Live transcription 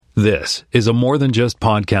This is a More Than Just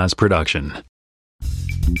Podcast production.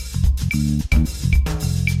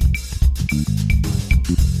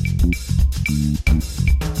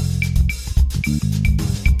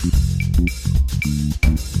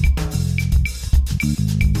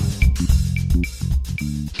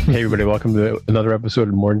 Hey everybody, welcome to another episode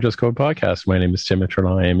of More Than Just Code Podcast. My name is Tim Mitchell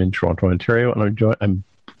and I am in Toronto, Ontario, and I'm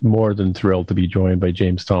more than thrilled to be joined by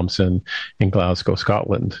James Thompson in Glasgow,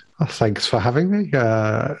 Scotland. Thanks for having me.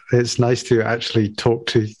 It's nice to actually talk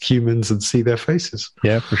to humans and see their faces.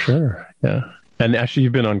 Yeah, for sure. Yeah. And actually,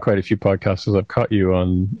 you've been on quite a few podcasts. I've caught you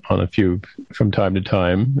on a few from time to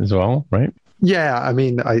time as well, right? Yeah, I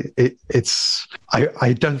mean, I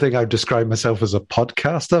don't think I'd describe myself as a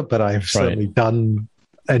podcaster, but I've certainly done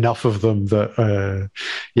enough of them that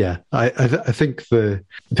I think the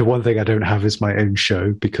one thing I don't have is my own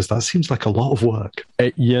show, because that seems like a lot of work.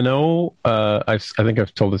 I think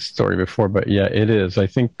I've told this story before, but yeah, it is. I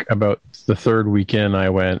think about the third weekend I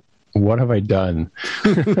went, what have I done?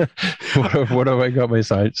 what have I got my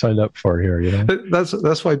signed up for here? You know,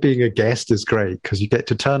 that's why being a guest is great, because you get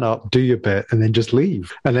to turn up, do your bit, and then just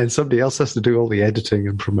leave, and then somebody else has to do all the editing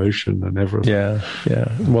and promotion and everything. Yeah.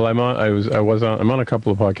 Well, I'm on a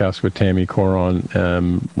couple of podcasts with Tammy Coron,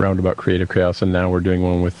 Roundabout Creative Chaos, and now we're doing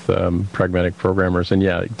one with Pragmatic Programmers, and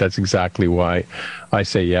yeah, that's exactly why I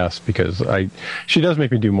say yes, because she does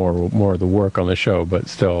make me do more of the work on the show, but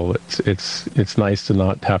still, it's nice to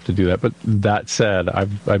not have to do that. But that said,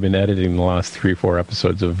 I've been editing the last 3-4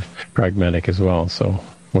 episodes of Pragmatic as well. So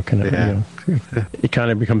what can it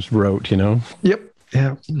kind of becomes rote, you know? Yep.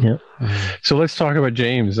 Yeah. So let's talk about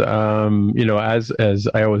James. As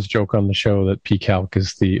I always joke on the show that pCalc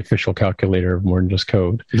is the official calculator of More Than Just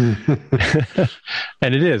Code, and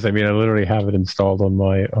it is. I mean, I literally have it installed on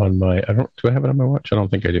my. Do I have it on my watch? I don't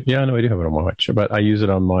think I do. Yeah, no, I do have it on my watch, but I use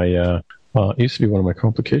it on my. It used to be one of my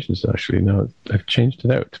complications, actually. Now I've changed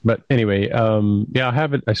it out. But anyway, I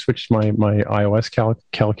have it. I switched my iOS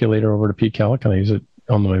calculator over to pCalc, and I use it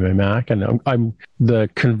on my Mac. And I'm the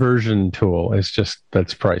conversion tool is just,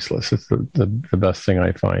 that's priceless. It's the best thing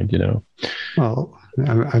I find, you know. Well,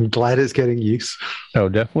 I'm glad it's getting use. Oh,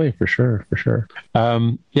 definitely, for sure.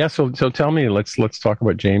 So tell me, let's talk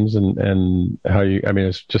about James and how you. I mean, I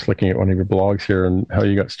was just looking at one of your blogs here and how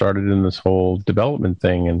you got started in this whole development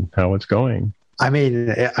thing and how it's going. I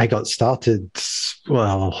mean, I got started.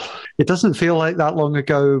 Well, it doesn't feel like that long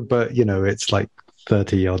ago, but you know, it's like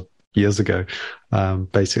 30 odd years ago.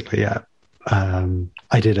 Basically, yeah.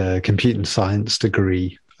 I did a computer science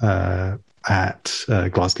degree at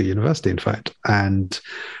Glasgow University, in fact, and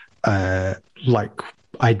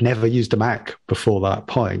I'd never used a Mac before that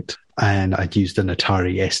point, and I'd used an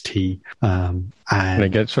Atari ST. And I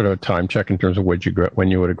get sort of a time check in terms of when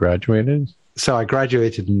you would have graduated. So I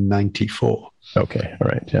graduated in '94. Okay, all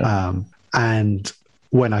right, yeah. And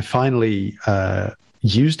when I finally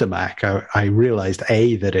used a Mac, I realized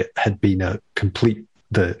that it had been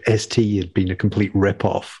the ST had been a complete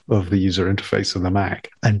rip-off of the user interface of the Mac,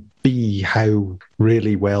 and B, how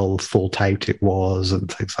really well thought out it was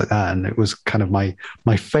and things like that. And it was kind of my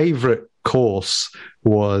favorite course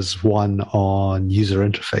was one on user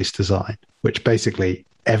interface design, which basically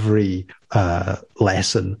every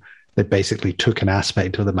lesson, they basically took an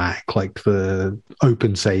aspect of the Mac, like the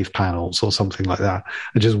open save panels or something like that,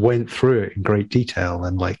 and just went through it in great detail.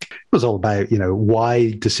 And like, it was all about, you know,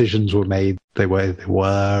 why decisions were made the way they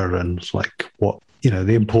were, and like what, you know,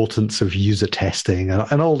 the importance of user testing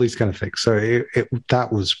and all these kind of things. So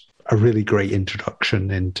that was a really great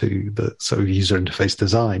introduction into the sort of user interface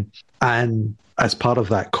design. And as part of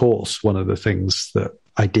that course, one of the things that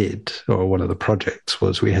I did, or one of the projects,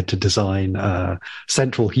 was we had to design a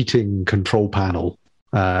central heating control panel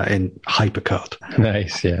in HyperCard.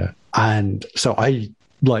 Nice, yeah. And so I,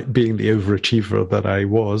 like being the overachiever that I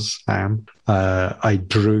I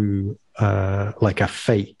drew like a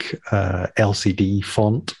fake LCD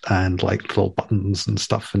font and like little buttons and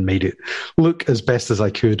stuff, and made it look as best as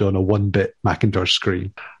I could on a 1-bit Macintosh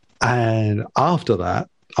screen. And after that,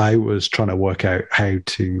 I was trying to work out how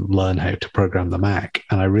to learn how to program the Mac,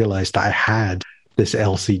 and I realized I had this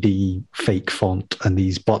LCD fake font and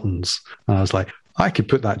these buttons, and I was like, I could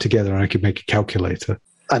put that together and I could make a calculator.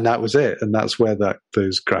 And that was it. And that's where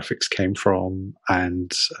those graphics came from.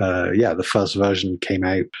 And the first version came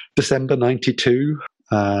out December 92.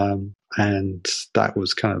 And that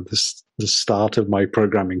was kind of the start of my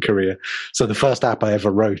programming career. So the first app I ever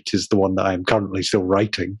wrote is the one that I'm currently still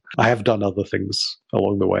writing. I have done other things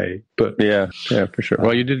along the way, but yeah, for sure.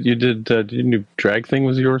 Well, you did you do drag thing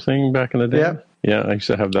was your thing back in the day? Yeah. Yeah, I used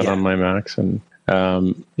to have that on my Macs, and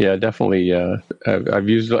Yeah, definitely. I've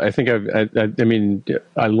used. I think I mean,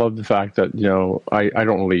 I love the fact that I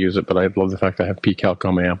don't really use it, but I love the fact that I have PCalc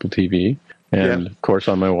on my Apple TV and of course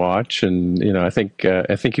on my watch. And I think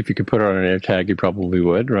if you could put it on an AirTag, you probably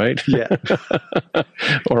would, right? Yeah.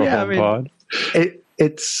 Or a HomePod.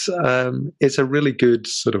 It's a really good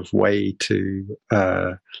sort of way to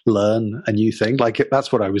learn a new thing. Like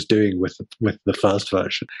that's what I was doing with the first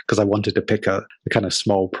version, because I wanted to pick a kind of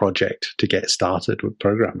small project to get started with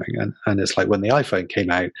programming. And it's like when the iPhone came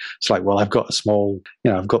out, it's like, well, I've got a small,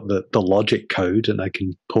 I've got the logic code and I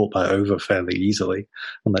can port that over fairly easily.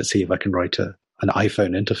 And let's see if I can write an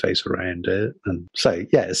iPhone interface around it. And so,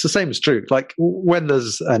 yeah, it's the same as true. Like when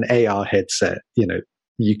there's an AR headset,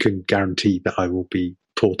 you can guarantee that I will be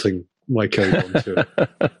porting my code onto it.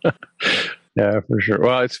 Yeah, for sure.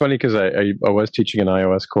 Well, it's funny because I was teaching an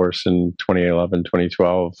iOS course in 2011,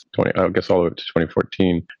 2012, I guess all the way up to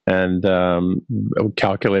 2014. And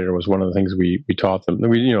calculator was one of the things we taught them.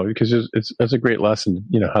 Because it's a great lesson,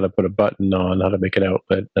 how to put a button on, how to make an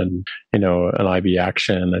outlet, and, an IB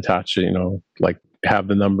action attached, like have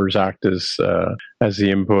the numbers act as the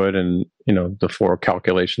input, and the four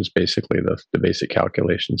calculations, basically the basic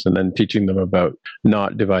calculations, and then teaching them about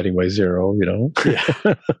not dividing by zero. Yeah,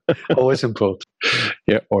 always important.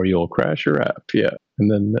 Yeah, or you'll crash your app. Yeah, and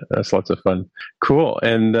then that's lots of fun. Cool.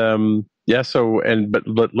 And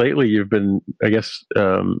but lately you've been, I guess.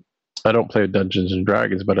 I don't play Dungeons and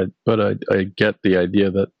Dragons, but I get the idea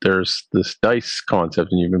that there's this dice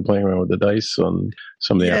concept, and you've been playing around with the dice on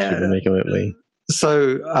some of the apps you've been making lately.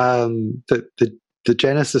 So the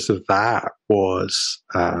genesis of that was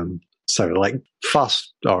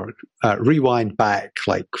rewind back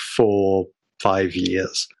like 4-5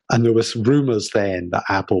 years, and there was rumors then that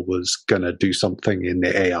Apple was going to do something in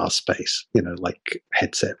the AR space, like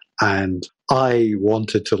headset. And I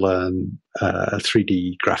wanted to learn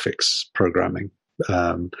 3D graphics programming.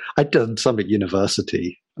 I'd done some at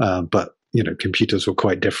university, but computers were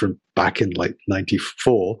quite different back in like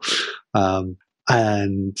 '94.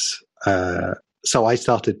 So I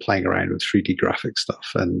started playing around with 3D graphic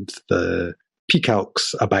stuff, and the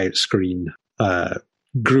PCalc's About screen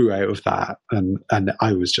grew out of that. And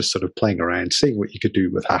I was just sort of playing around, seeing what you could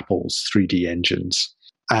do with Apple's 3D engines.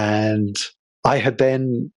 And I had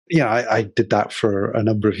then, I did that for a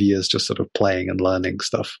number of years, just sort of playing and learning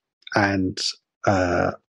stuff. And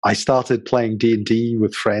I started playing D&D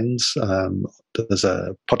with friends. There's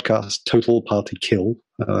a podcast, Total Party Kill,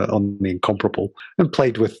 on the Incomparable, and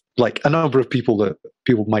played with like a number of people that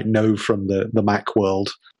people might know from the Mac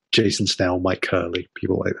world, Jason Snell, Mike Hurley,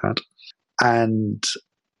 people like that. And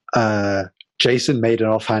Jason made an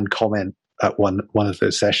offhand comment at one of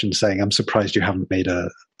those sessions saying, "I'm surprised you haven't made a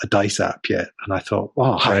dice app yet." And I thought,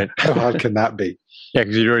 wow, how hard can that be? Yeah,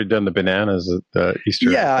 because you'd already done the bananas at the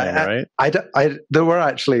Easter thing, right? There were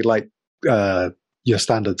actually like your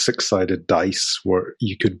standard 6-sided dice where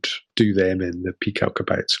you could do them in the PCalc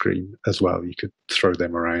About screen as well. You could throw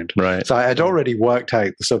them around. Right. So I had already worked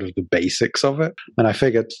out sort of the basics of it, and I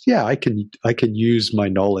figured, yeah, I can use my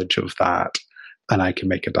knowledge of that, and I can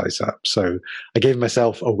make a dice app. So I gave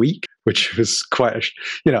myself a week, which was quite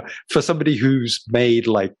for somebody who's made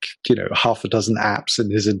like, half a dozen apps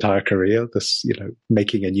in his entire career, this,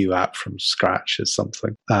 making a new app from scratch is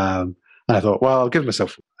something. And I thought, well, I'll give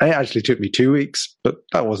myself, it actually took me 2 weeks, but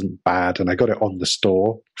that wasn't bad. And I got it on the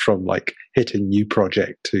store from like hitting new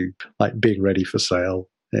project to like being ready for sale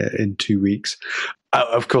in 2 weeks.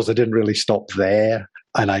 Of course, I didn't really stop there.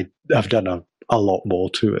 And I've done a lot more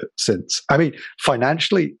to it since. I mean,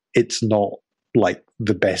 financially, it's not like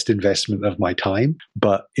the best investment of my time,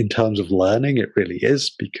 but in terms of learning, it really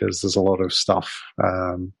is, because there's a lot of stuff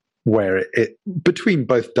where it between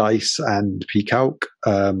both Dice and PCalc,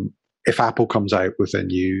 if Apple comes out with a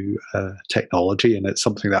new technology and it's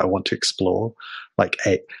something that I want to explore, like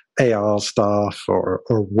AR stuff or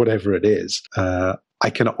whatever it is, I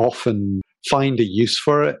can often find a use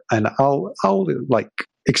for it, and I'll like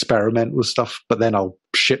experiment with stuff, but then I'll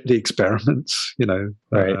ship the experiments,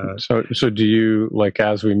 Right. So do you, like,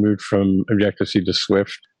 as we moved from Objective-C to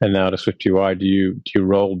Swift and now to Swift UI, do you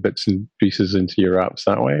roll bits and pieces into your apps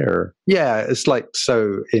that way, or? Yeah, it's like,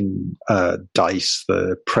 so in Dice,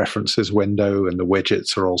 the preferences window and the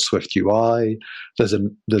widgets are all Swift UI.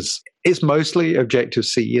 It's mostly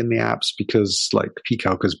Objective-C in the apps because like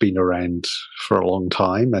PCalc has been around for a long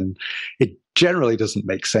time, and it generally doesn't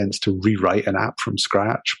make sense to rewrite an app from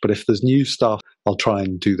scratch. But if there's new stuff, I'll try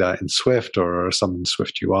and do that in Swift or some in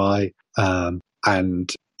Swift UI.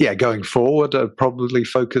 And yeah, going forward, I'd probably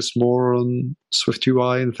focus more on Swift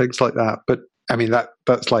UI and things like that. But I mean,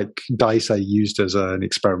 that's like dice I used as an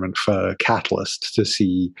experiment for Catalyst to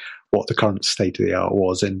see what the current state of the art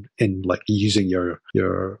was in like using your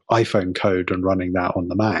iPhone code and running that on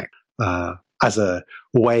the Mac as a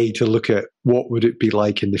way to look at what would it be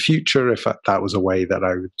like in the future if that was a way that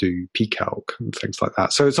I would do pCalc and things like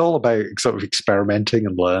that. So it's all about sort of experimenting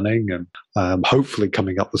and learning and hopefully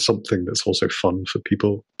coming up with something that's also fun for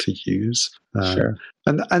people to use. Sure.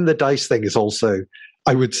 And the dice thing is also,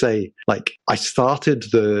 I would say, like, I started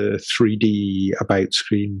the 3D about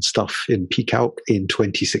screen stuff in pCalc in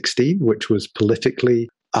 2016, which was politically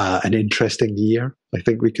an interesting year, I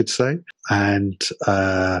think we could say. And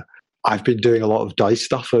I've been doing a lot of dice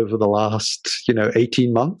stuff over the last,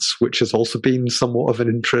 18 months, which has also been somewhat of an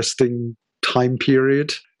interesting time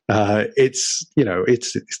period. It's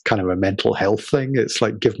kind of a mental health thing. It's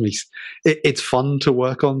like, it's fun to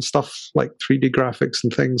work on stuff like 3D graphics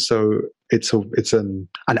and things. So it's an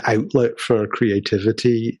outlet for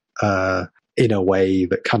creativity in a way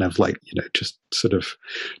that kind of like, just sort of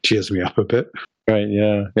cheers me up a bit. Right.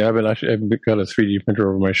 Yeah. I've got a 3D printer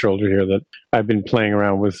over my shoulder here that I've been playing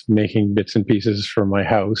around with, making bits and pieces for my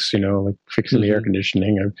house, like fixing the air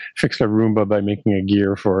conditioning. I fixed a Roomba by making a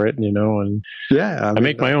gear for it, and I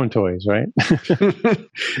make my own toys, right?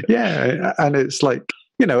 Yeah. And it's like,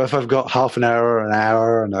 if I've got half an hour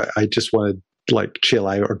and I just want to like chill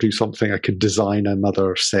out or do something, I could design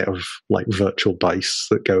another set of like virtual dice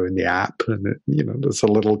that go in the app. And, there's a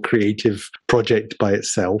little creative project by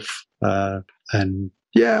itself. And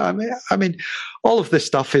yeah, I mean, all of this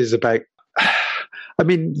stuff is about,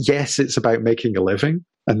 yes, it's about making a living,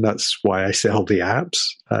 and that's why I sell the apps.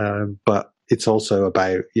 But it's also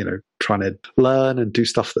about, trying to learn and do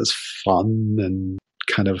stuff that's fun and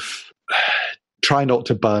kind of try not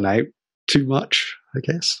to burn out too much, I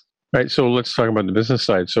guess. Right. So let's talk about the business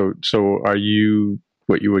side. So are you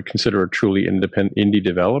what you would consider a truly independent indie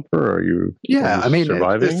developer? Or are you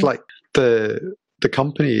surviving? It's like the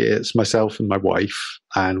company, it's myself and my wife,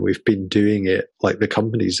 and we've been doing it, like the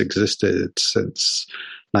company's existed since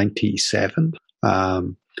 97.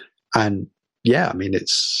 And yeah,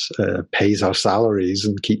 it's pays our salaries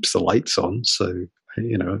and keeps the lights on. So,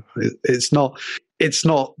 it's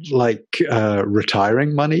not like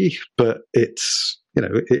retiring money, but it's,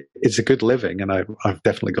 it's a good living, and I've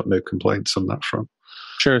definitely got no complaints on that front.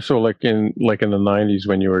 Sure. So like in the 90s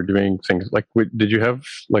when you were doing things like, did you have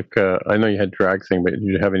like, I know you had Drag Thing, but did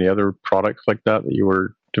you have any other products like that you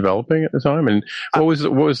were developing at the time? And what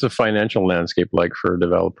was the financial landscape like for a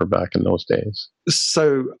developer back in those days?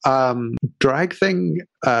 So Drag Thing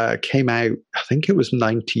came out, I think it was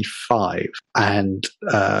 95. And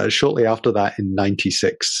shortly after that in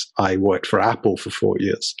 96, I worked for Apple for 4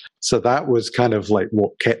 years. So that was kind of like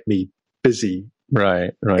what kept me busy.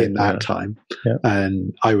 Right. In that time. Yeah.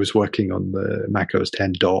 And I was working on the Mac OS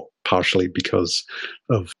X dot partially because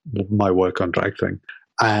of my work on Drag Thing.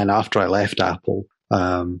 And after I left Apple,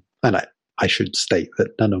 and I should state that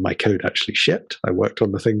none of my code actually shipped. I worked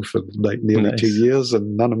on the thing for like nearly 2 years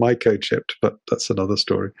and none of my code shipped, but that's another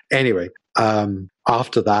story. Anyway,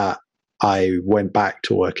 after that, I went back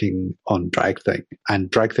to working on Drag Thing,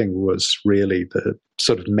 and Drag Thing was really the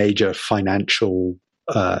sort of major financial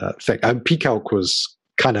thing. And pCalc was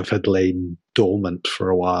kind of had lain dormant for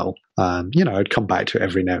a while. I'd come back to it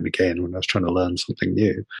every now and again when I was trying to learn something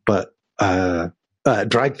new. But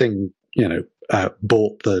Drag Thing,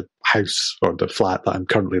 bought the house or the flat that I'm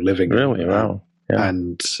currently living in. Really? Wow. Yeah.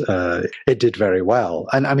 And it did very well.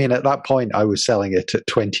 And at that point, I was selling it at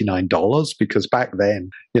 $29 because back then,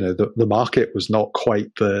 the market was not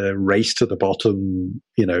quite the race to the bottom,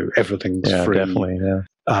 everything's free. Definitely,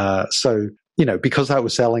 yeah. So, because I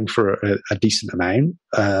was selling for a decent amount,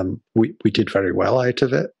 we did very well out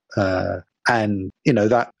of it. And,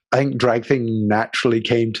 that I think Drag Thing naturally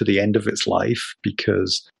came to the end of its life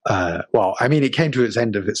because, it came to its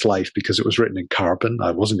end of its life because it was written in Carbon.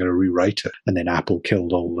 I wasn't going to rewrite it. And then Apple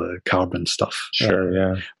killed all the Carbon stuff. Sure,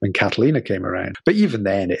 yeah. When Catalina came around. But even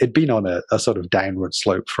then, it had been on a sort of downward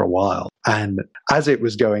slope for a while. And as it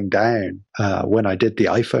was going down, when I did the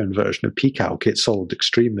iPhone version of pCalc, it sold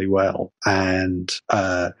extremely well. And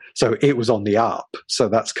so it was on the up. So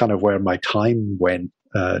that's kind of where my time went.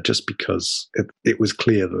 Just because it was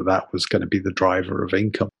clear that was going to be the driver of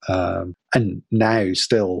income. And now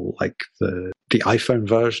still, like the iPhone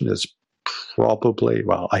version is probably,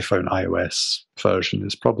 iPhone iOS version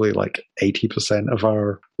is probably like 80% of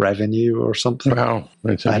our revenue or something. Wow,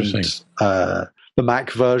 that's interesting. And the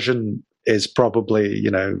Mac version is probably,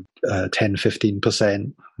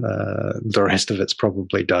 10-15%. The rest of it's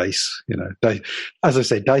probably dice. As I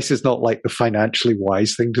say, dice is not like the financially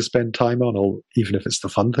wise thing to spend time on, or even if it's the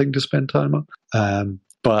fun thing to spend time on.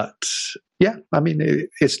 But yeah, I mean,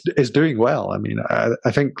 it's doing well. I mean,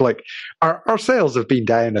 I think like our sales have been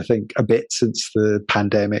down, I think, a bit since the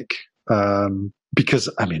pandemic, because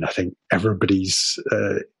I mean, I think everybody's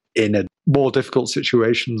in a more difficult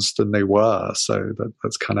situations than they were, so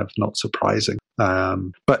that's kind of not surprising.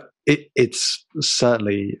 But it's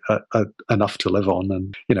certainly enough to live on,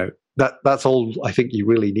 and that's all I think you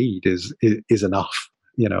really need is enough.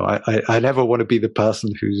 I never want to be the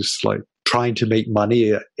person who's like trying to make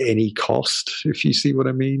money at any cost, if you see what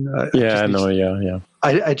I mean.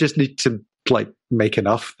 I just need to like make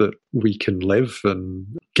enough that we can live and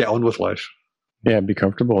get on with life. Yeah, be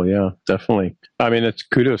comfortable. Yeah, definitely. I mean, it's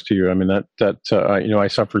kudos to you. I mean, I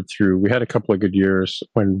suffered through. We had a couple of good years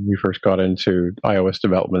when we first got into iOS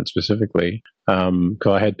development specifically, because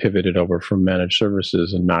I had pivoted over from managed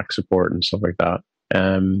services and Mac support and stuff like that.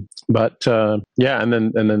 And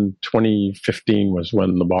then 2015 was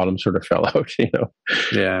when the bottom sort of fell out.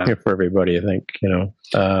 For everybody, I think.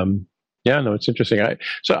 It's interesting.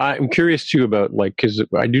 I'm curious too about because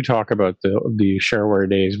I do talk about the shareware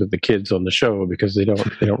days with the kids on the show, because they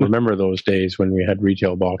don't remember those days when we had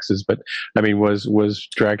retail boxes. But I mean, was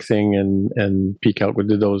DragThing and PCalc,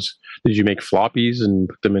 did you make floppies and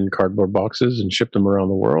put them in cardboard boxes and ship them around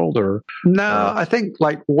the world, or no? I think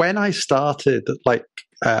like when I started,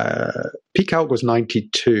 PCalc was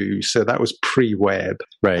 92, so that was pre-web,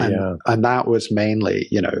 right? And that was mainly,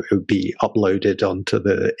 it would be uploaded onto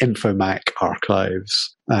the Infomac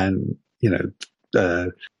archives, and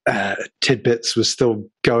Tidbits was still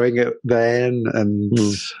going then, and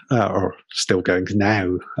or still going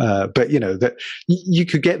now. But that you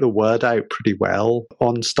could get the word out pretty well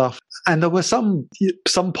on stuff. And there were some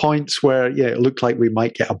points where it looked like we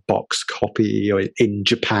might get a box copy in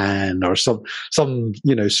Japan, or some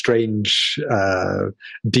strange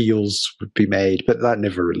deals would be made, but that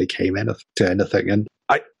never really came to anything. And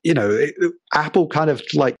Apple kind of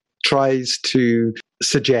like tries to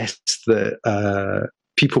suggest that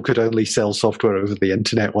people could only sell software over the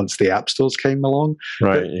internet once the app stores came along.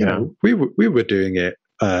 Right. But, we were doing it.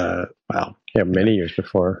 Many years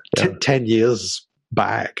before. 10 years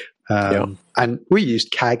back. And we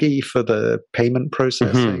used Kagi for the payment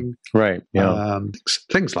processing. Mm-hmm. Right. Yeah.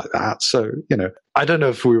 Things like that. So, I don't know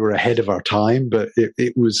if we were ahead of our time, but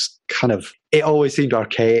it was kind of, it always seemed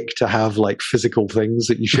archaic to have like physical things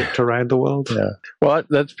that you shipped around the world. Yeah. Well,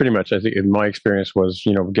 that's pretty much, I think, in my experience was,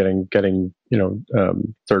 getting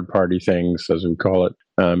third party things, as we call it,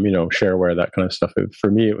 shareware, that kind of stuff.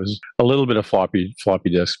 For me, it was a little bit of floppy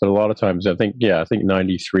disks, but a lot of times I think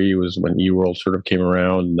 93 was when eWorld sort of came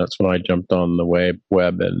around, and that's when I jumped on the web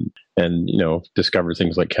and discovered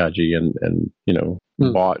things like Kagi and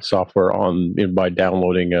bought software by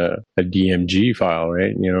downloading a DMG file,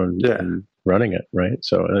 right? And running it, right?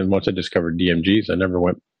 So, and once I discovered DMGs, I never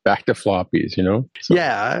went back to floppies, So.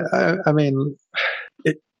 Yeah, I mean,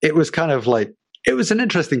 it was kind of like, it was an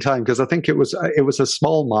interesting time, because I think it was a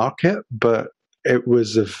small market, but it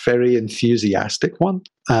was a very enthusiastic one.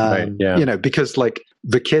 Right, yeah. Because like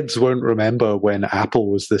the kids won't remember when Apple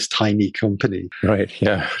was this tiny company. Right,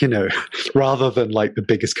 yeah. Rather than like the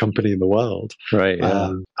biggest company in the world. Right,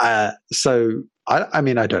 yeah. So, I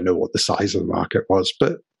mean, I don't know what the size of the market was,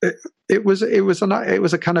 but it was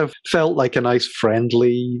a kind of felt like a nice,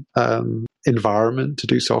 friendly environment to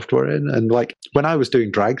do software in. And like when I was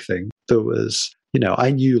doing DragThing, there was, I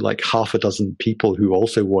knew like half a dozen people who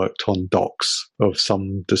also worked on docs of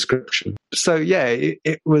some description. So yeah,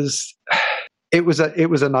 it was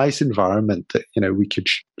a nice environment that we could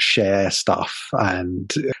share stuff,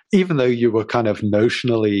 and even though you were kind of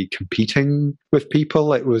notionally competing with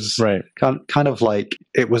people, it was right. kind of like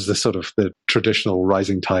it was the sort of the traditional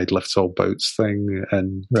rising tide lifts all boats thing.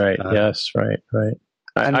 And right, yes, right.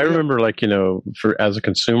 I remember, as a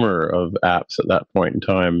consumer of apps at that point in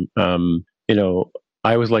time,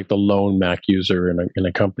 I was like the lone Mac user in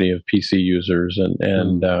a company of PC users,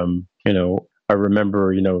 and I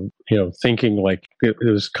remember, thinking like it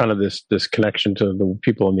was kind of this connection to the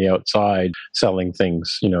people on the outside selling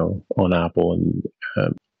things, on Apple, and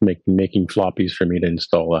making floppies for me to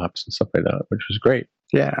install apps and stuff like that, which was great.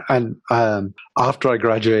 Yeah, and after I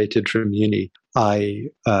graduated from uni, I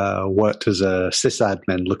worked as a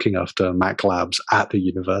sysadmin looking after Mac labs at the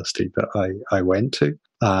university that I went to,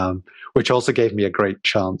 which also gave me a great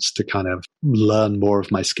chance to kind of learn more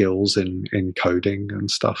of my skills in coding and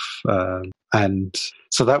stuff. And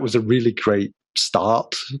so that was a really great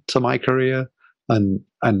start to my career. And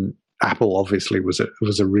Apple obviously was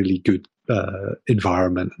a really good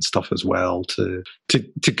environment and stuff as well to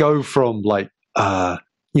go from like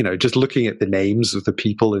just looking at the names of the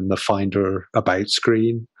people in the Finder About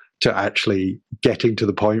screen to actually getting to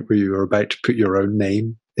the point where you are about to put your own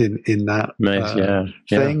name in that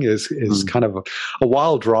thing is kind of a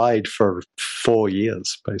wild ride for 4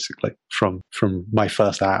 years, basically, from my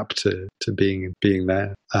first app to being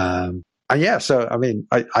there. So I mean,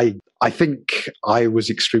 I think I was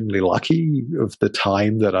extremely lucky of the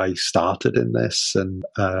time that I started in this, and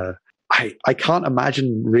I can't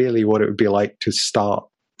imagine really what it would be like to start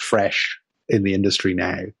fresh in the industry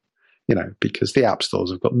now, because the app stores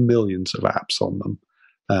have got millions of apps on them.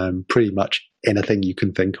 Pretty much anything you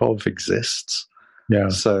can think of exists. Yeah.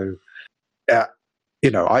 So,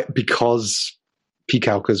 because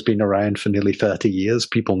pCalc has been around for nearly 30 years,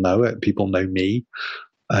 people know it, people know me.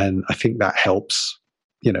 And I think that helps,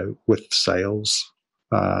 with sales.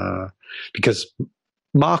 Because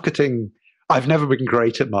marketing, I've never been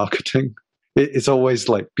great at marketing. It's always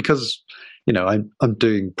like, because, I'm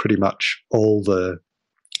doing pretty much all the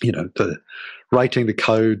writing the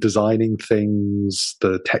code, designing things,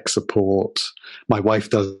 the tech support. My wife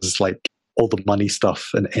does like all the money stuff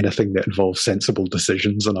and anything that involves sensible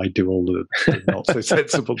decisions, and I do all the not so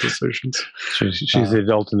sensible decisions. She's the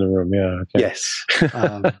adult in the room, yeah. Okay.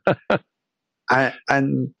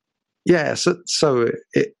 Yes, so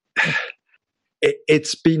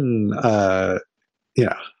it's been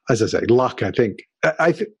as I say, luck. I think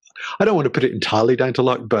I don't want to put it entirely down to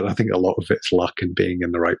luck, but I think a lot of it's luck and being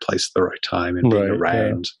in the right place at the right time and being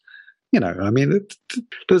around. Yeah. I mean,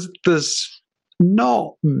 there's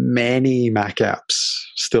not many Mac apps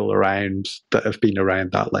still around that have been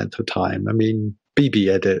around that length of time. I mean,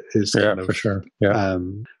 BBEdit is kind of, for sure. Yeah.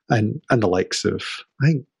 And the likes of, I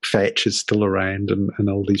think Fetch is still around and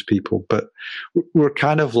all these people, but we're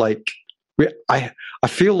kind of like, I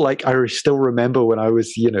feel like I still remember when I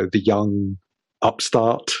was, the young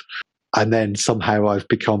upstart, and then somehow I've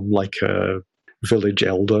become like a village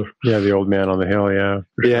elder. Yeah, the old man on the hill. Yeah,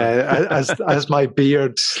 yeah. As my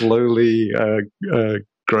beard slowly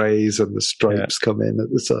grays and the stripes come in at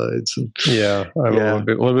the sides. And, a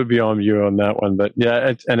little bit beyond you on that one, but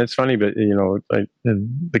yeah, it's funny, but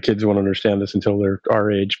the kids won't understand this until they're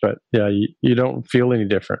our age. But yeah, you don't feel any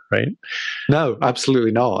different, right? No,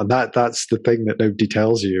 absolutely not. And that's the thing that nobody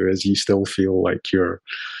tells you, is you still feel like you're,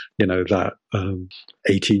 that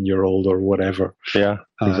 18-year-old or whatever. Yeah,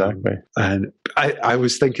 exactly. And I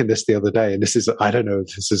was thinking this the other day, and this is, I don't know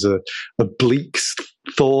if this is a bleak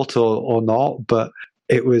thought or not, but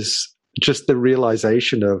it was just the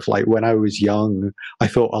realization of, like, when I was young, I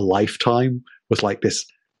thought a lifetime was like this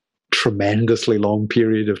tremendously long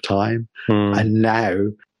period of time. And now,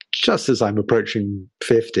 just as I'm approaching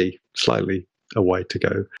 50, slightly a way to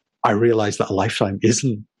go, I realize that a lifetime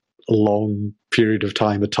isn't a long period of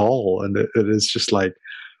time at all. And it is just like,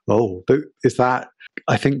 is that,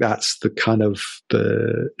 I think that's the kind of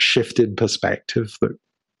the shift in perspective that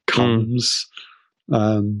comes.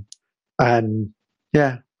 And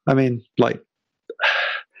yeah, I mean, like,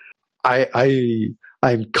 I'm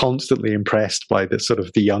constantly impressed by the sort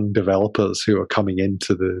of the young developers who are coming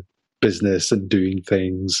into the business and doing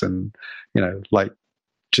things, and like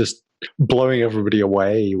just blowing everybody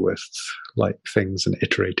away with like things and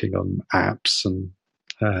iterating on apps.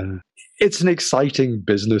 And it's an exciting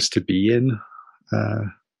business to be in, I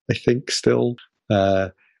think still.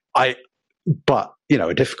 But a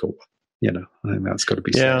difficult one, I think that's got to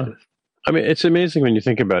be said. I mean, it's amazing when you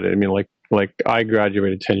think about it. I mean, like I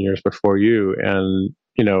graduated 10 years before you, and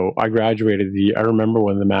I graduated I remember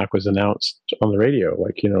when the Mac was announced on the radio,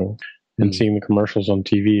 and seeing the commercials on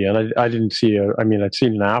TV. And I didn't see I'd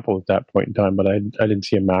seen an Apple at that point in time, but I didn't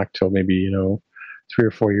see a Mac till maybe 3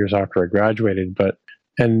 or 4 years after I graduated. But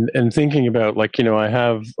and thinking about, like,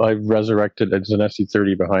 I've resurrected, it's an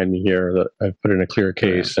SC30 behind me here that I've put in a clear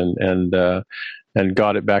case, and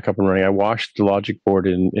got it back up and running. I washed the logic board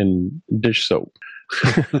in dish soap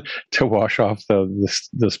to wash off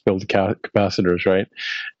the spilled capacitors, right?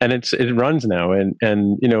 And it runs now, and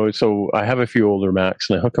so I have a few older Macs,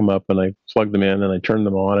 and I hook them up and I plug them in and I turn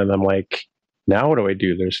them on, and I'm like, now what do I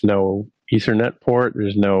do? There's no Ethernet port,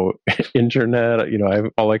 there's no internet.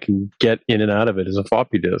 All I can get in and out of it is a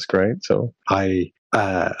floppy disk, right? So I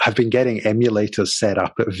have been getting emulators set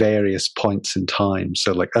up at various points in time.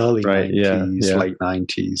 So like early 90s, late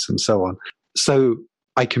 90s, and so on. So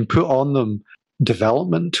I can put on them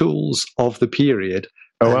development tools of the period.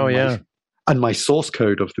 And my source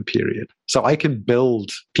code of the period. So I can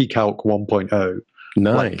build pCalc 1.0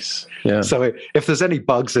 Nice. Yeah. So if there's any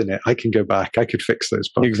bugs in it, I can go back. I could fix those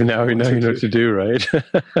bugs. Now you know what to do, right?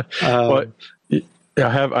 Well,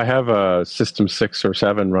 I have a System 6 or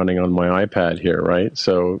 7 running on my iPad here, right?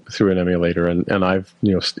 So through an emulator, and I've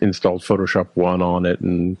installed Photoshop 1 on it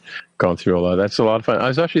and gone through all that. That's a lot of fun. I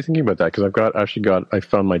was actually thinking about that because I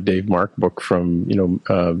found my Dave Mark book from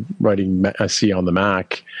writing C on the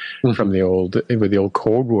Mac from the old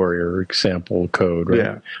Cold Warrior sample code, right?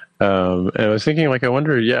 Yeah. And I was thinking, I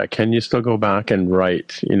wonder, can you still go back and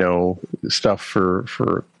write, stuff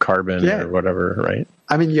for Carbon or whatever, right?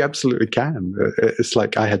 I mean, you absolutely can. It's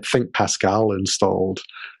like I had Think Pascal installed,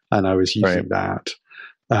 and I was using that.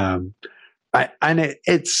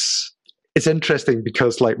 It's interesting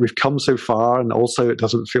because we've come so far, and also it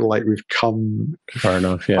doesn't feel like we've come far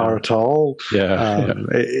enough, far at all.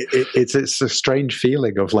 It's a strange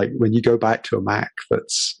feeling of when you go back to a Mac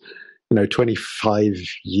that's 25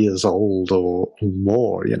 years old or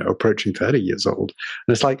more, approaching 30 years old.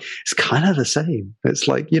 And it's kind of the same. It's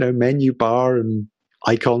menu bar and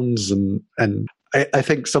icons. And I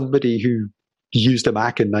think somebody who used a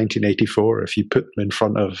Mac in 1984, if you put them in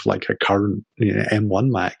front of a current M1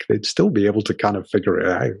 Mac, they'd still be able to kind of figure it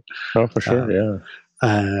out. Oh, for sure.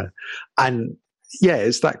 And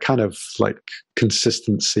it's that kind of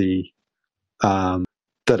consistency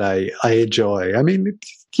that I enjoy. I mean,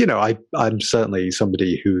 I'm certainly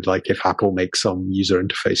somebody who, if Apple makes some user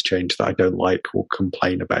interface change that I don't like, will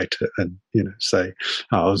complain about it and, say,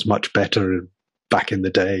 oh, it was much better back in the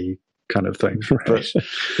day kind of thing. Right. But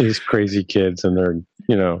these crazy kids and their,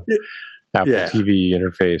 Apple TV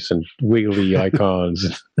interface and wiggly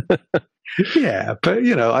icons. Yeah, but,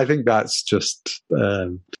 I think that's just,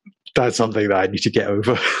 that's something that I need to get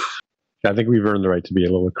over. I think we've earned the right to be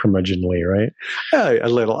a little curmudgeonly, right? A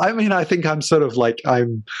little. I mean, I think I'm sort of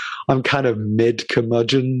I'm kind of mid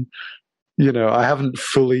curmudgeon. I haven't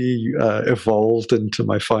fully evolved into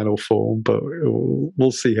my final form, but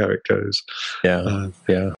we'll see how it goes. Yeah.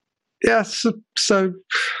 Yeah. So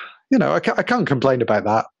I can't complain about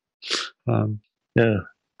that. Yeah.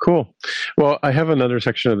 Cool. Well, I have another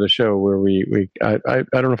section of the show where I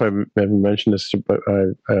don't know if I've ever mentioned this, but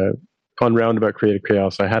on Roundabout Creative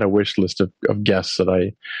Chaos, I had a wish list of guests that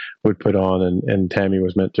I would put on, and Tammy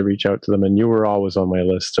was meant to reach out to them, and you were always on my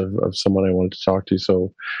list of someone I wanted to talk to.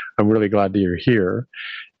 So I'm really glad that you're here.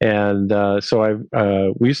 And so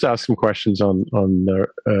we used to ask some questions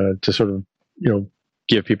to sort of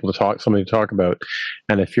give people something to talk about.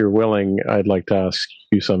 And if you're willing, I'd like to ask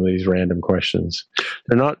you some of these random questions.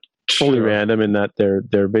 They're not fully random in that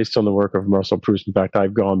they're based on the work of Marcel Proust. In fact,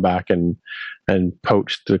 I've gone back and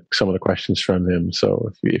poached some of the questions from him.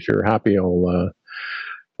 So if you're happy, I'll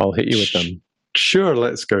hit you with them. Sure,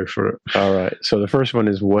 let's go for it. All right. So the first one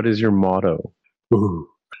is, what is your motto? Ooh.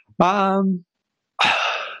 I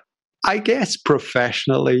guess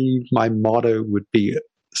professionally, my motto would be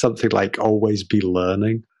something like always be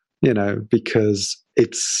learning, because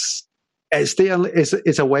it's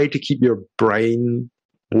a way to keep your brain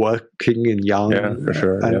working and young. Yeah, for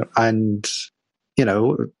sure. And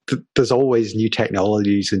there's always new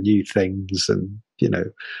technologies and new things. And,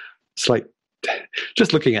 it's like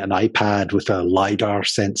just looking at an iPad with a LiDAR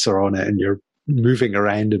sensor on it, and you're moving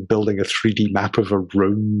around and building a 3D map of a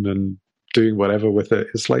room and doing whatever with it.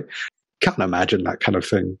 It's can't imagine that kind of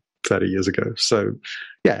thing 30 years ago. So,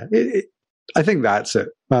 yeah, I think that's it.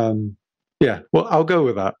 Well, I'll go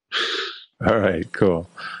with that. All right, cool.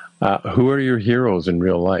 Who are your heroes in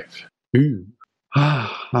real life? Ooh.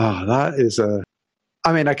 That is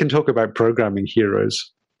I mean, I can talk about programming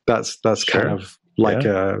heroes. That's sure. kind of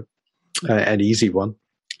an easy one.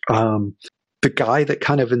 The guy that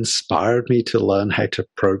kind of inspired me to learn how to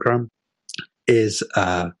program is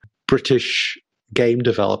a British game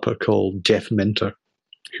developer called Jeff Minter,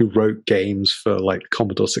 who wrote games for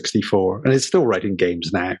Commodore 64 and is still writing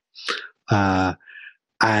games now.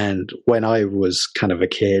 And when I was kind of a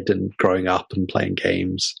kid and growing up and playing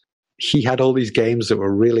games, he had all these games that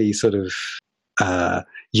were really sort of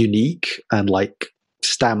unique and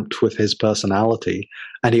stamped with his personality.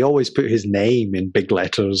 And he always put his name in big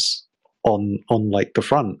letters on the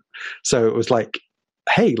front. So it was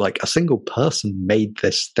hey, a single person made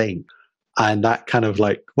this thing. And that kind of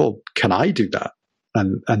well, can I do that?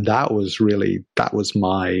 And that was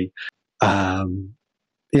my, that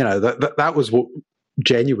was what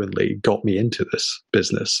genuinely got me into this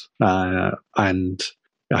business. And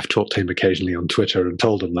I've talked to him occasionally on Twitter and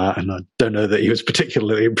told him that, and I don't know that he was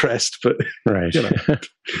particularly impressed, but right.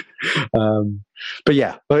 But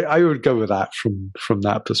yeah, I would go with that from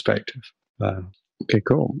that perspective. Okay,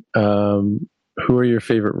 cool. Who are your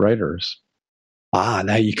favorite writers?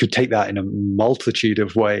 Now you could take that in a multitude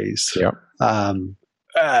of ways. Yeah.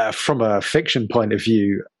 From a fiction point of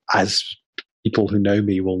view, as people who know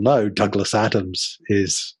me will know, Douglas Adams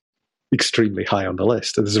is extremely high on the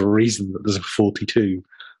list. There's a reason that there's a 42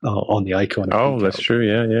 on the icon. Oh, that's true.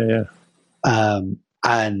 Yeah.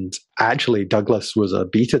 And actually, Douglas was a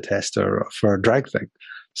beta tester for Drag Thing.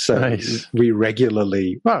 So nice. We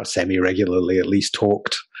regularly, well, semi-regularly at least,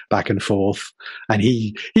 talked back and forth. And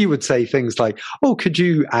he would say things like, oh, could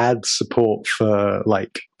you add support for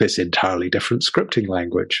like this entirely different scripting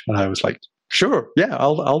language? And I was like, sure, yeah,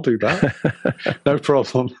 I'll do that. No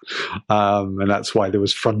problem. And that's why there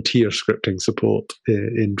was frontier scripting support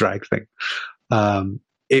in Drag Thing.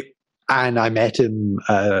 And I met him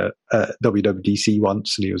at WWDC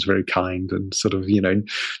once, and he was very kind and sort of,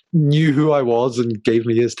 knew who I was and gave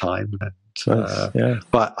me his time. And, yeah.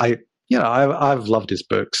 But I've loved his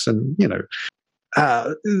books, and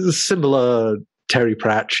similar Terry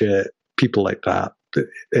Pratchett, people like that.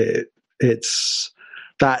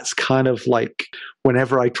 That's kind of like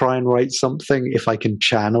whenever I try and write something, if I can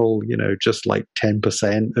channel, just like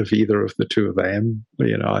 10% of either of the two of them,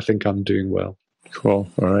 I think I'm doing well. Cool.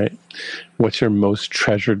 All right. What's your most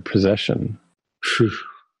treasured possession?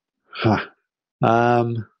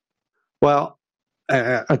 Well,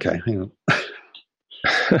 okay, hang on.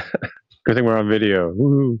 Good thing we're on video.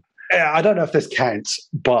 Woo. I don't know if this counts,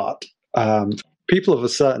 but people of a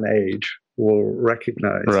certain age will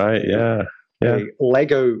recognize. Right, yeah. A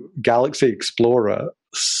Lego Galaxy Explorer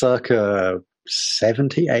circa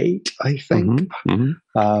 78, I think.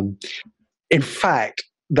 Mm-hmm. In fact,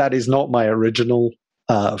 that is not my original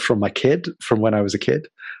from when I was a kid.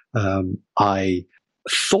 I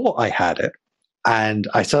thought I had it, and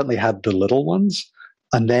I certainly had the little ones.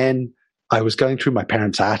 And then I was going through my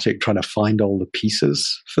parents' attic trying to find all the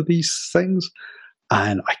pieces for these things.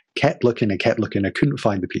 And I kept looking. I couldn't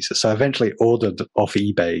find the pieces. So I eventually ordered off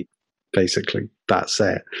eBay, basically, that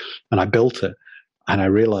set. And I built it. And I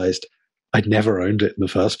realized I'd never owned it in the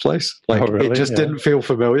first place. Like, really? It just didn't feel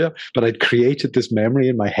familiar, but I'd created this memory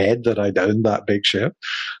in my head that I'd owned that big ship.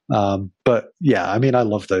 But yeah, I mean, I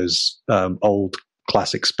love those old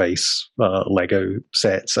classic space Lego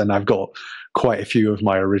sets, and I've got quite a few of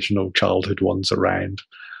my original childhood ones around.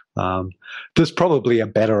 There's probably a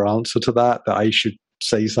better answer to that I should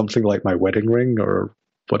say something like my wedding ring or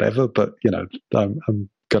whatever, but I'm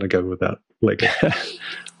going to go with that.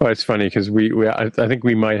 Well, it's funny because I think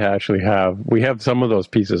we might actually have some of those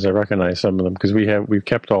pieces. I recognize some of them because we've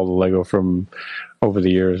kept all the Lego from over the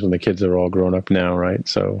years when the kids are all grown up now, right?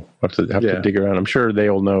 So we'll have to dig around. I'm sure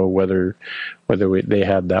they'll know whether they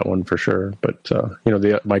had that one for sure. But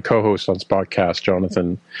my co-host on Spotcast,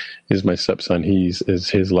 Jonathan, is my stepson. Is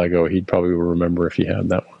his Lego. He'd probably remember if he had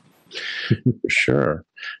that one for sure.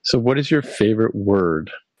 So, what is your favorite word?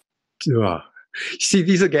 See,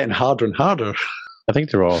 these are getting harder and harder. I think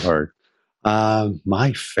they're all hard.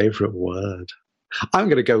 My favorite word. I'm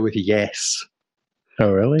going to go with yes.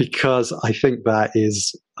 Oh, really? Because I think that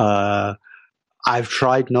is, I've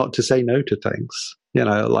tried not to say no to things,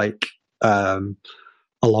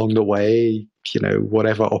 along the way,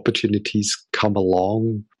 whatever opportunities come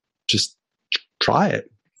along, just try it,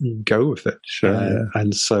 go with it. Sure.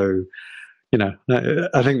 And so,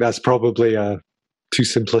 I think that's probably too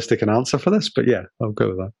simplistic an answer for this, but yeah, I'll go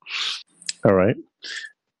with that. All right.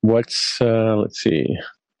 What's, let's see.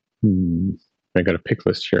 I got a pick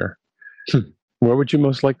list here. Where would you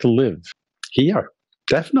most like to live? Here,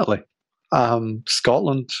 definitely.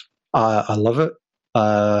 Scotland, I love it.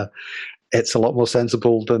 It's a lot more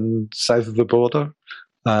sensible than south of the border.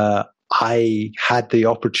 I had the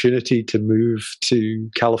opportunity to move to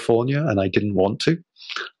California, and I didn't want to,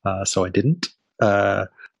 so I didn't. I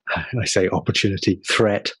say opportunity,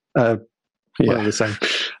 threat. One of the same.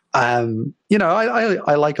 I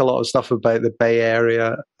like a lot of stuff about the Bay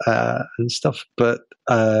Area and stuff, but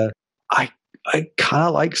I kind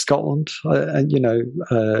of like Scotland.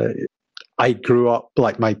 I grew up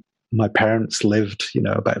like my parents lived,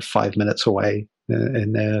 about 5 minutes away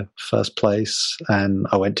in their first place, and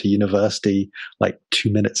I went to university like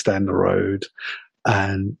 2 minutes down the road.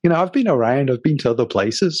 And, I've been around, I've been to other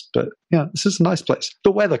places, but this is a nice place.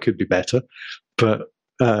 The weather could be better, but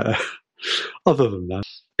other than that.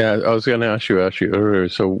 Yeah, I was going to ask you earlier,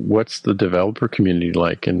 so what's the developer community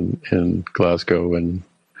like in Glasgow? And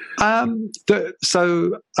there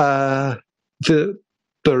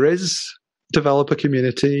is developer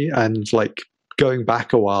community, and like going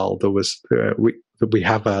back a while, there was there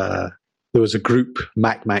was a group,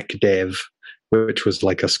 Mac Dev, which was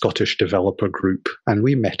like a Scottish developer group, and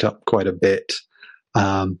we met up quite a bit.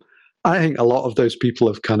 I think a lot of those people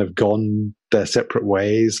have kind of gone their separate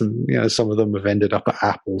ways, and some of them have ended up at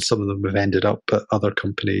Apple, some of them have ended up at other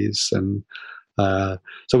companies, and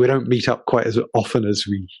so we don't meet up quite as often as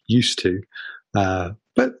we used to.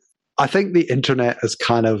 But I think the internet has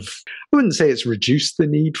kind of, I wouldn't say it's reduced the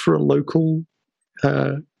need for local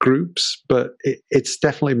groups, but it's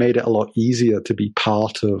definitely made it a lot easier to be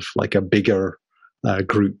part of like a bigger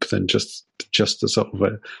group than just a sort of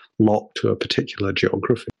a lock to a particular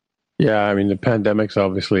geography. Yeah, I mean, the pandemic's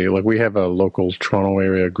obviously, like, we have a local Toronto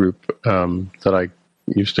area group that I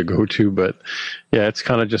used to go to, but yeah, it's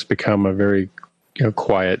kind of just become a very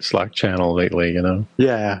quiet Slack channel lately,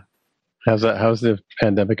 Yeah. How's the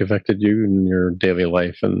pandemic affected you in your daily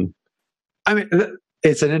life? And I mean,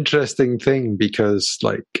 it's an interesting thing because,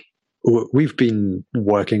 like, we've been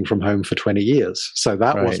working from home for 20 years, so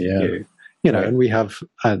that wasn't new. Right. And we have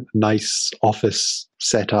nice office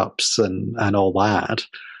setups and all that.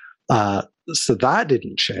 So that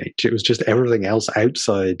didn't change. It was just everything else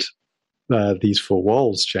outside these four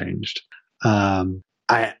walls changed. And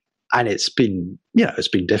it's been, it's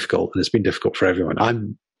been difficult, and it's been difficult for everyone.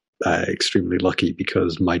 I'm extremely lucky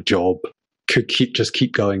because my job could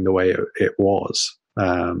keep going the way it was.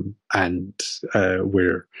 And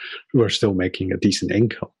we're still making a decent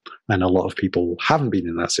income, and a lot of people haven't been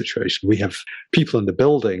in that situation. We have people in the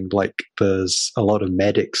building, like there's a lot of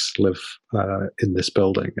medics live in this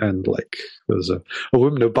building, and like there's a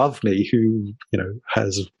woman above me who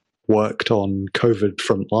has worked on COVID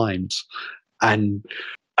front lines, and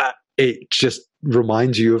it just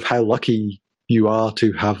reminds you of how lucky you are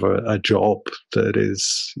to have a job that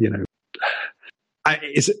is, I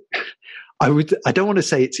don't want to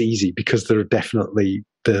say it's easy, because there have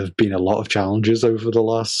been a lot of challenges over the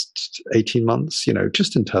last 18 months,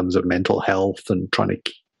 just in terms of mental health and trying to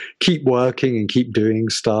keep working and keep doing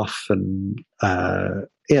stuff. And,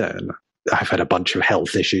 and I've had a bunch of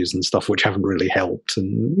health issues and stuff which haven't really helped.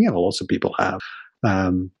 And, lots of people have.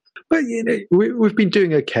 But, we've been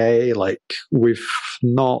doing okay. Like, we've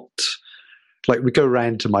not... Like, we go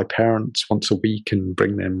around to my parents once a week and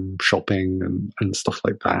bring them shopping and stuff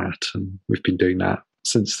like that. And we've been doing that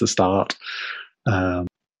since the start.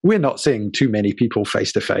 We're not seeing too many people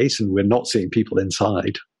face to face, and we're not seeing people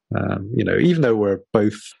inside. Even though we're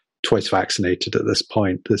both twice vaccinated at this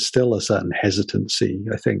point, there's still a certain hesitancy,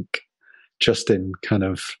 I think, just in kind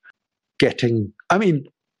of getting,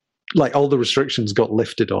 like, all the restrictions got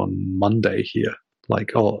lifted on Monday here.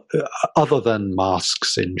 Like, other than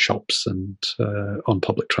masks in shops and on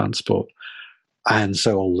public transport. And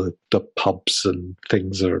so all the pubs and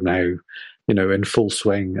things are now, in full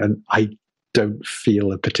swing. And I don't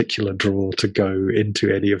feel a particular draw to go into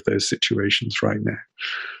any of those situations right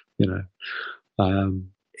now.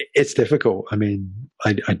 It's difficult. I mean,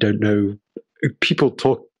 I don't know. People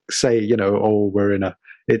say,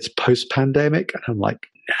 it's post-pandemic. And I'm like,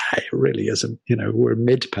 nah, it really isn't. We're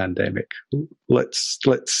mid-pandemic. Let's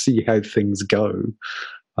see how things go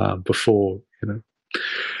before,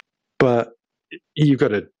 But you've got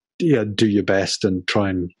to do your best and try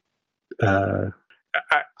and.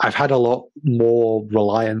 I've had a lot more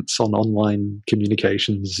reliance on online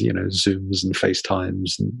communications, Zooms and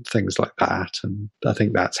FaceTimes and things like that, and I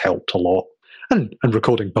think that's helped a lot. And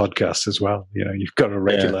recording podcasts as well. You've got a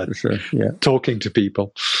regular talking to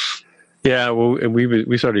people. Yeah, well,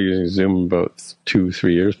 we started using Zoom about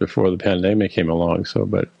 2-3 years before the pandemic came along. So,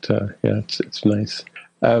 but it's nice.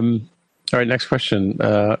 All right, next question.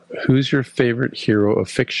 Who's your favorite hero of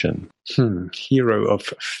fiction? Hero of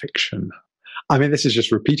fiction. This is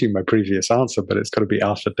just repeating my previous answer, but it's got to be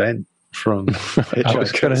Arthur Dent from Hitchhiker's. I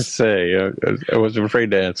was going to say, I was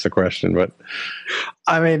afraid to answer the question, but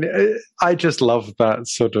I just love that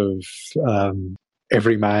sort of.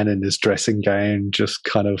 Every man in his dressing gown, just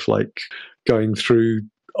kind of like going through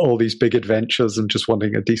all these big adventures and just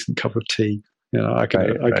wanting a decent cup of tea. I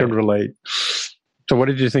can relate. So what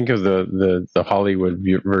did you think of the Hollywood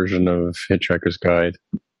version of Hitchhiker's Guide?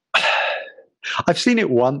 I've seen it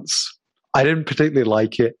once. I didn't particularly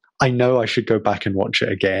like it. I know I should go back and watch it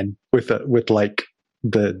again with like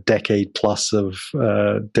the decade plus of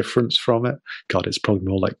difference from it. God, it's probably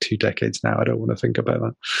more like 2 decades now. I don't want to think about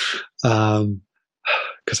that.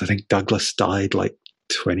 Because I think Douglas died like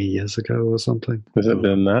 20 years ago or something. Has it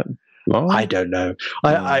been that long? I don't know.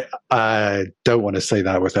 I don't want to say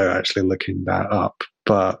that without actually looking that up.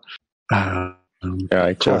 But I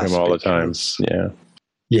quote him all the time.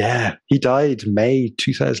 Yeah, he died May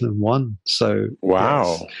 2001. So wow,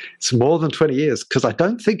 yes, it's more than 20 years. Because I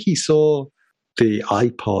don't think he saw the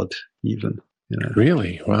iPod even.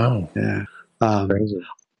 Really? Wow. Yeah.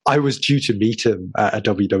 I was due to meet him at a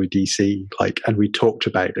WWDC, and we talked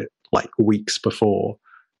about it weeks before,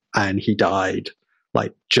 and he died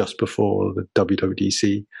just before the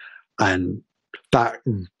WWDC, and that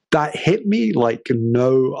hit me like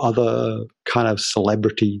no other kind of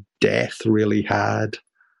celebrity death really had.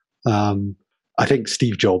 I think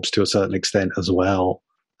Steve Jobs to a certain extent as well,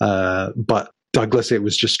 but Douglas, it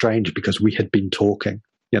was just strange because we had been talking,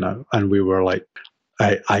 and we were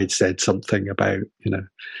I had said something about,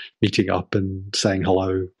 meeting up and saying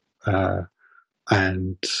hello.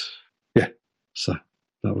 And yeah, so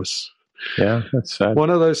that was that's sad. One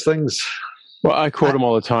of those things. Well, I quote him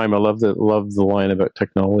all the time. I love the line about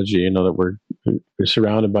technology, that we're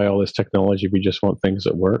surrounded by all this technology. We just want things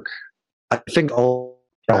that work. I think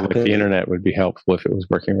the internet would be helpful if it was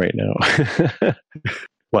working right now.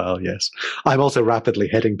 Well, yes. I'm also rapidly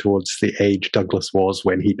heading towards the age Douglas was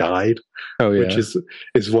when he died. Oh, yeah. Which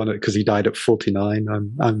is one, because he died at 49.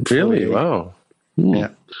 I'm really? Wow.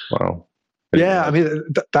 Yeah. Wow. Yeah, I mean,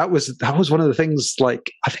 that was one of the things, I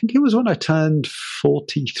think it was when I turned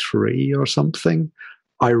 43 or something,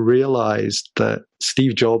 I realized that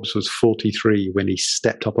Steve Jobs was 43 when he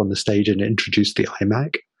stepped up on the stage and introduced the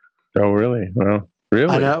iMac. Oh, really? Well,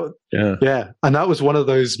 really? Yeah. And that was one of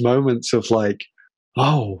those moments of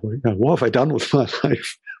oh, what have I done with my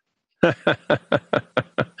life?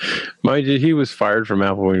 Mind you, he was fired from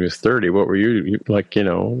Apple when he was 30. What were you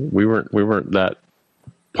we weren't that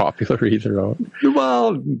popular either.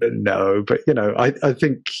 Well, no, but I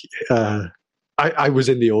think I was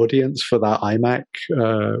in the audience for that iMac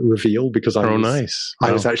reveal because I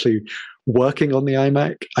was actually working on the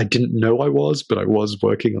iMac. I didn't know I was, but I was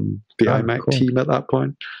working on the iMac team at that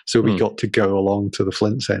point. So we got to go along to the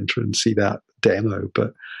Flint Center and see that demo.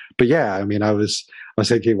 But yeah, I mean, I was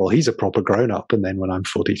thinking, well, he's a proper grown up, and then when I'm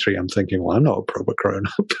 43, I'm thinking, well, I'm not a proper grown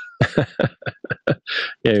up.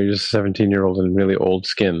 Yeah, you're just a 17-year-old in really old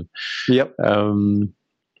skin. Yep. All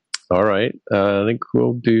right. I think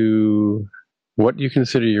we'll do. What do you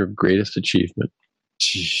consider your greatest achievement?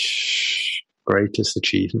 Greatest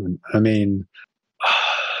achievement. I mean,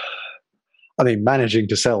 managing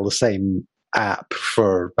to sell the same app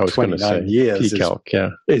for 29 years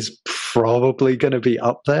is probably going to be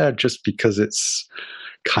up there, just because it's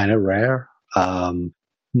kind of rare.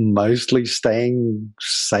 Mostly staying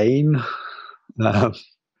sane.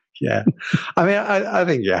 Yeah. I mean, I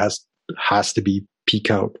think it has to be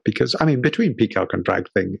Peacock, because between Peacock and Drag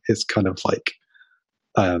Thing, it's kind of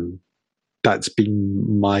that's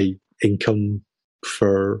been my income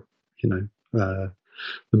for the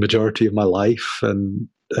majority of my life, and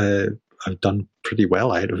I've done pretty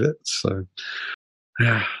well out of it. So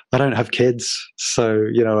I don't have kids, so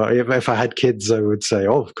if I had kids, I would say,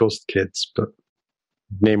 oh, of course the kids, but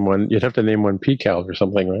name one. You'd have to name one PCAL or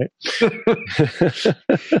something, right?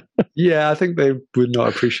 Yeah, I think they would not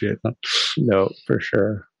appreciate that. No, for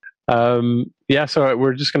sure. So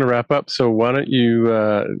we're just going to wrap up. So why don't you,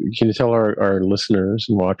 can you tell our listeners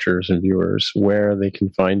and watchers and viewers where they can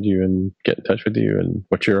find you and get in touch with you, and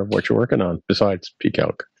what you're working on besides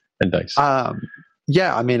PCalc and Dice?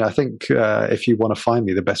 Yeah, I think if you want to find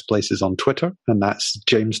me, the best place is on Twitter, and that's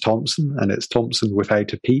James Thompson, and it's Thompson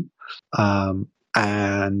without a P.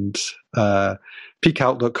 And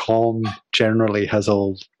PCalc.com generally has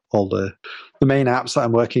all the main apps that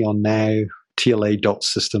I'm working on now.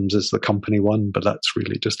 TLA.systems is the company one, but that's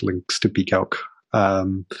really just links to PCalc.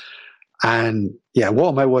 And yeah, what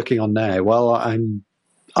am I working on now? Well, I'm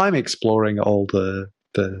exploring all the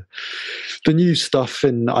new stuff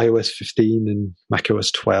in iOS 15 and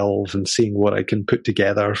macOS 12, and seeing what I can put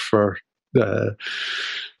together for the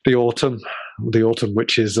autumn. The autumn,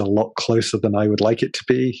 which is a lot closer than I would like it to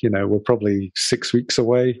be. We're probably 6 weeks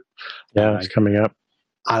away. Yeah, it's coming up.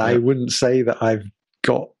 And I wouldn't say that I've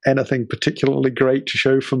got anything particularly great to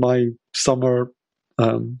show for my summer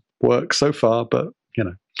work so far, but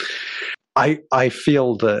I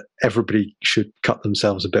feel that everybody should cut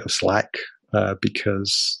themselves a bit of slack,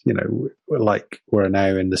 because we're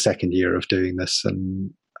now in the second year of doing this,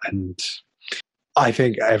 and I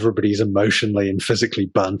think everybody's emotionally and physically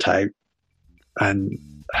burnt out, and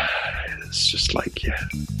it's just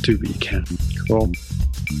do what you can. Cool.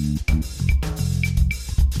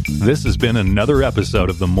 This has been another episode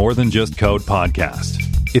of the More Than Just Code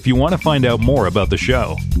podcast. If you want to find out more about the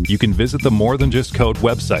show, you can visit the More Than Just Code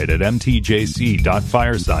website at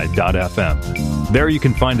mtjc.fireside.fm. There you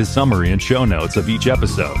can find a summary and show notes of each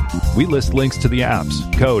episode. We list links to the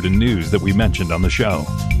apps, code, and news that we mentioned on the show.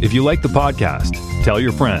 If you like the podcast, tell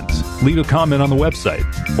your friends, leave a comment on the website,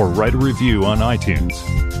 or write a review on iTunes.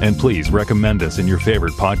 And please recommend us in your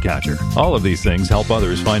favorite podcatcher. All of these things help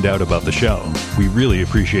others find out about the show. We really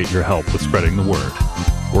appreciate your help with spreading the word.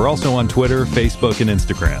 We're also on Twitter, Facebook, and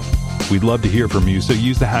Instagram. We'd love to hear from you, so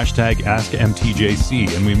use the hashtag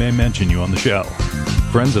AskMTJC and we may mention you on the show.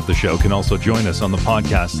 Friends of the show can also join us on the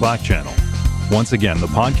podcast Slack channel. Once again, the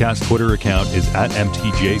podcast Twitter account is at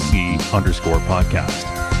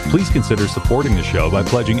MTJC_podcast. Please consider supporting the show by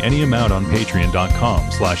pledging any amount on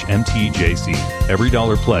patreon.com/MTJC. Every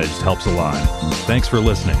dollar pledged helps a lot. Thanks for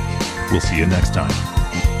listening. We'll see you next time.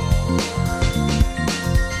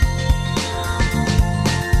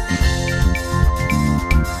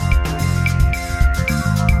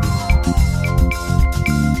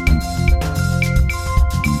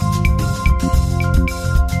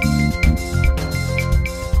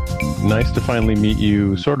 Nice to finally meet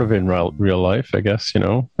you sort of in real life, I guess,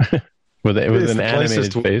 with an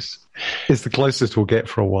animated face. It's the closest we'll get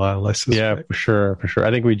for a while, I suspect. Yeah, for sure.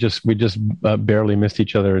 I think we just barely missed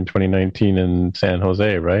each other in 2019 in San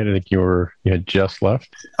Jose, right? I think you had just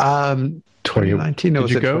left. 2019 or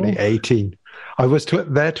was it 2018? I was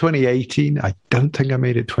there 2018. I don't think I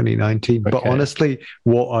made it 2019. Okay. But honestly,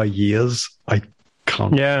 what are years? I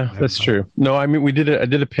can't. Yeah, that's true. No, I mean, I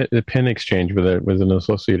did a pin exchange with an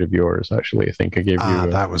associate of yours. Actually, I think I gave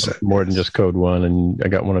you that was it. More Than Just Code one, and I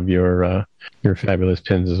got one of your fabulous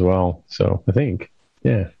pins as well. So I think,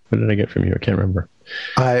 yeah. What did I get from you? I can't remember.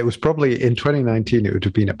 It was probably in 2019. It would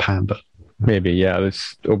have been a Panda. Maybe, yeah.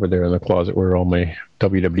 It's over there in the closet where all my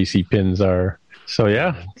WWDC pins are. So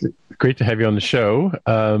yeah, great to have you on the show.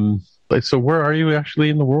 So where are you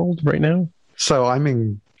actually in the world right now? So I'm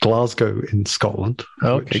in Glasgow in Scotland,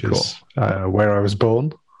 which is where I was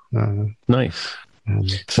born. Nice.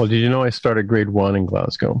 Well, did you know I started grade 1 in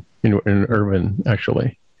Glasgow, in Irvine,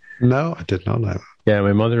 actually? No, I did not know that. Yeah,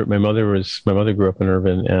 my mother grew up in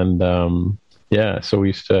Irvine, and so we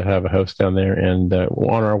used to have a house down there. And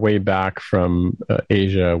on our way back from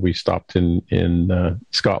Asia, we stopped in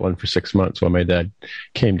Scotland for 6 months while my dad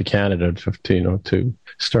came to Canada to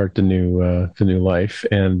start the new life.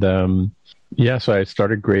 And so I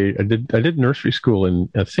started grade. I did nursery school in,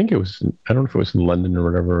 I think it was, I don't know if it was in London or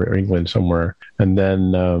whatever, or England somewhere. And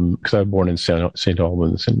then because I was born in St.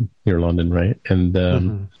 Albans near London, right?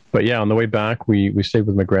 And but yeah, on the way back, we stayed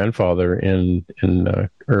with my grandfather in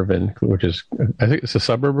Irvine, which is, I think it's a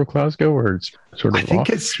suburb of Glasgow, or it's sort of. I think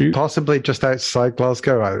it's possibly just outside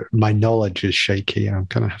Glasgow. My knowledge is shaky. I'm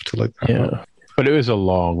gonna have to look that up. But it was a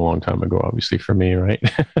long, long time ago, obviously for me, right?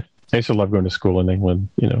 I used to love going to school in England,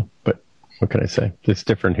 but. What can I say? It's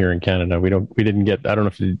different here in Canada. We didn't get, I don't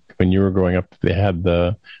know if when you were growing up, they had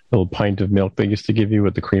the little pint of milk they used to give you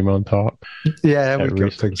with the cream on top. Yeah, we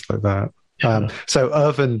got things like that. Yeah. So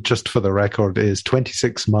Irvine, just for the record, is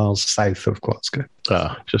 26 miles south of Glasgow.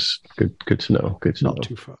 Just good to know. Not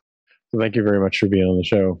too far. So thank you very much for being on the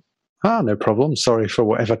show. No problem. Sorry for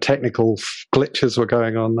whatever technical glitches were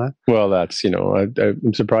going on there. Well, that's,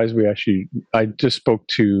 I'm surprised I just spoke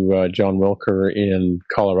to John Wilker in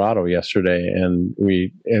Colorado yesterday, and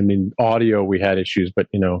audio, we had issues, but,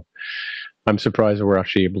 I'm surprised that we're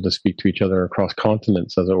actually able to speak to each other across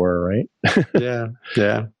continents, as it were, right? Yeah.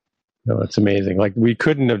 It's amazing. Like, we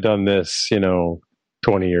couldn't have done this, 20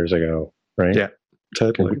 years ago, right? Yeah,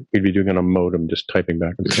 totally. We'd be doing it on a modem, just typing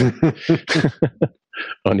back and forth.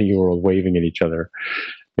 On eWorld, waving at each other.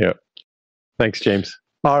 Yeah. Thanks, James.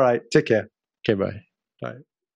 All right. Take care. Okay, bye. Bye.